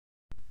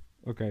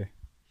Okay,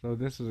 so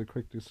this is a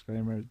quick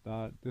disclaimer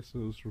that this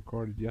was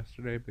recorded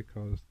yesterday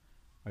because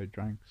I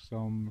drank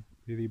some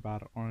really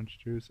bad orange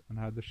juice and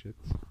had the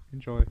shits.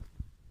 Enjoy.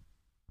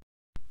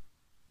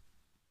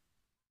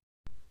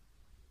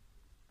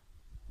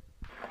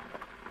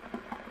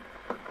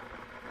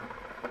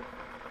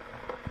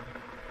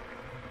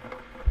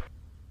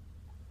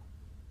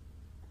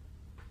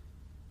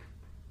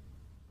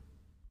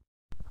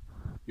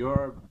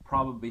 You're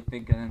probably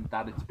thinking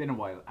that it's been a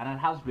while, and it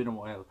has been a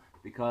while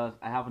because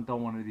I haven't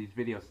done one of these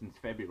videos since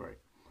February.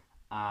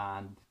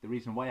 And the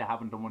reason why I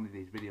haven't done one of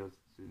these videos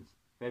since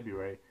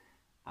February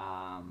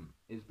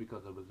is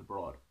because I was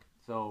abroad.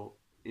 So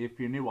if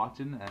you're new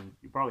watching, and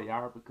you probably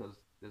are because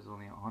there's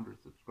only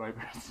 100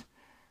 subscribers,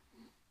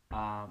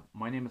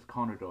 my name is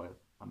Connor Doyle.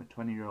 I'm a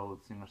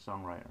 20-year-old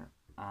singer-songwriter,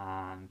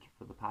 and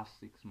for the past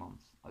 6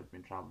 months I've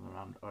been traveling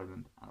around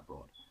Ireland and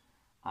abroad.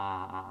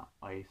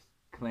 I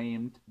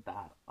claimed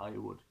that I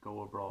would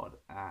go abroad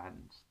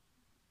and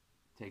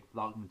take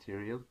vlog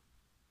material,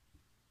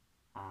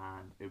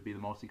 and it would be the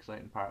most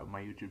exciting part of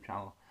my YouTube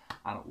channel,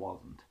 and it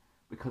wasn't,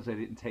 because I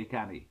didn't take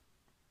any.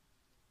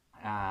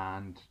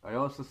 And I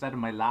also said in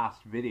my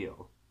last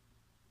video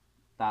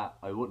that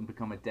I wouldn't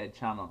become a dead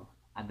channel,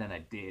 and then I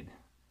did.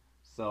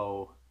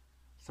 So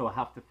I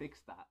have to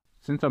fix that.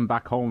 Since I'm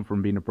back home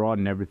from being abroad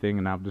and everything,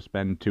 and I have to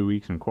spend 2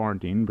 weeks in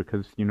quarantine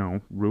because, you know,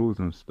 rules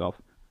and stuff,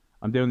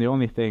 I'm doing the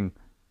only thing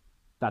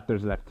that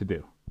there's left to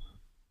do.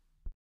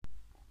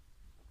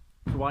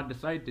 So what I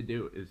decided to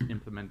do is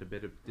implement a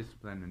bit of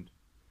discipline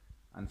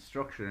and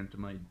structure into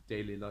my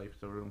daily life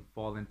so I don't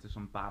fall into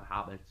some bad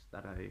habits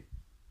that I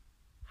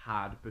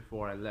had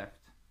before I left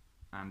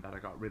and that I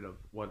got rid of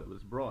while I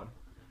was abroad.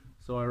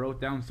 So I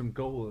wrote down some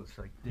goals,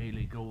 like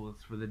daily goals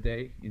for the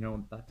day, you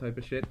know, that type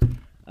of shit.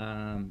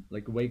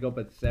 Like wake up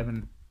at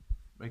 7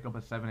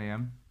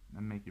 a.m.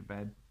 and make your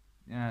bed.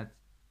 Yeah, it's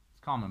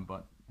common,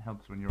 but it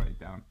helps when you write it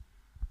down.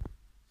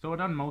 So I've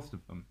done most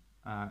of them.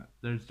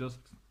 There's just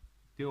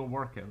do a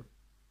workout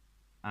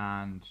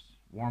and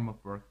warm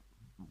up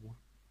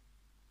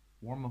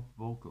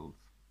vocals,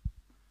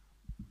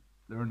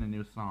 learn a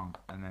new song,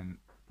 and then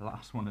the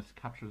last one is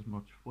capture as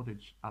much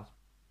footage as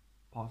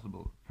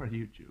possible for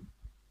YouTube.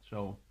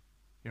 So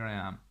here I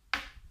am.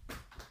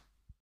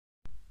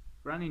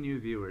 For any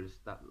new viewers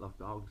that love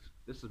dogs,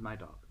 this is my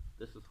dog.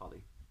 This is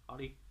Holly.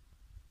 Holly,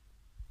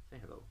 say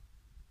hello.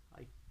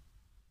 Hi.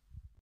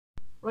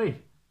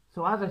 Right.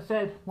 So as I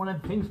said, one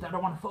of the things that I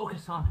want to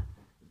focus on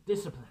is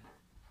discipline.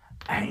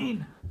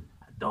 Ein,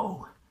 a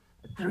do,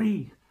 a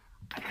three,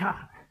 a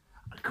car,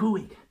 a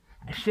cuig,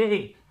 a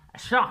she, a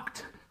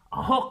shocked,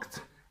 a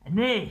hooked, a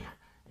nay,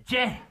 a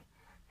je,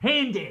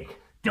 hendig,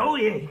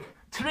 doig,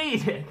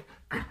 treedig,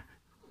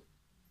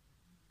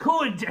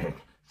 cuig,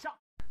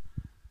 shocked.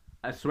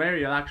 I swear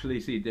you'll actually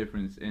see a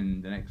difference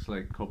in the next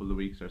couple of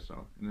weeks or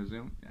so. In the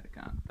Zoom? Yeah, I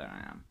can. There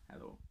I am.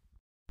 Hello.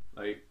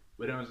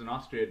 When I was in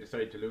Austria, I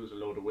decided to lose a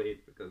load of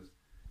weight because,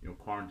 you know,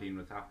 quarantine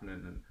was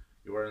happening and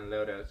you weren't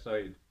allowed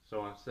outside.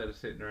 So instead of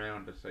sitting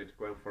around, I decided to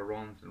go out for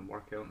runs and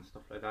work out and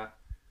stuff like that.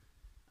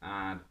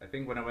 And I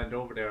think when I went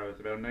over there, I was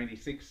about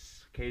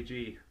 96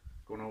 kg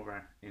going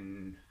over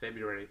in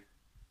February.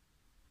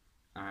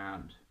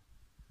 And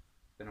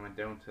then I went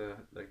down to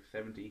like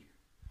 75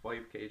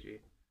 kg.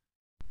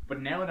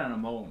 But now that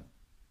I'm home,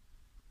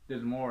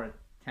 there's more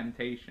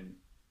temptation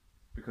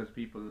because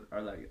people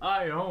are like,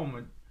 "Oh, you're home,"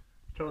 and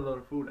throw a lot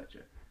of food at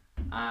you.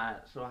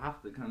 So I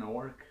have to kind of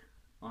work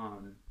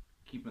on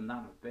keeping that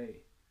at bay,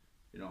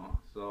 you know.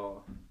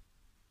 So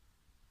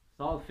it's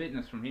all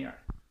fitness from here.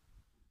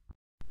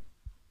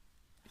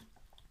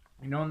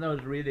 You know, in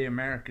those really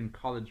American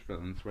college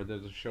films where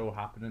there's a show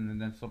happening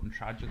and then something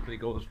tragically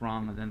goes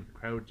wrong and then the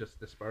crowd just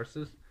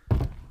disperses?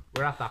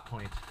 We're at that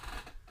point.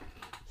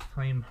 It's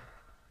time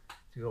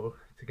to go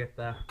to get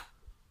the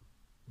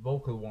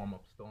vocal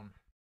warm-ups done.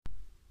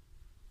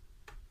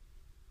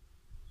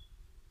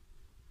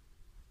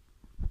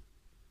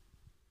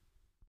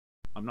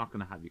 I'm not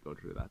going to have you go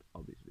through that,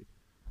 obviously.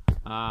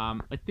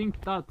 I think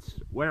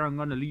that's where I'm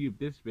going to leave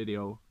this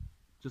video.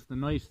 Just a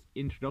nice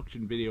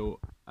introduction video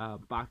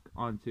back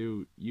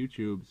onto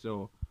YouTube.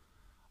 So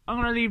I'm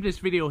going to leave this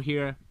video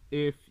here.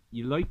 If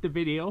you like the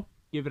video,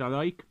 give it a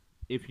like.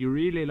 If you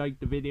really like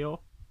the video,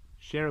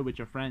 share it with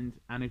your friends.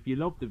 And if you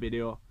love the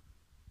video,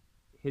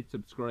 hit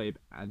subscribe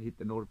and hit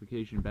the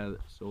notification bell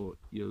so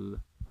you'll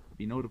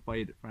be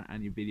notified for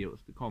any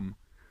videos to come.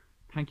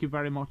 Thank you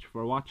very much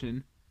for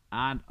watching,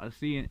 and I'll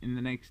see you in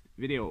the next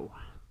video.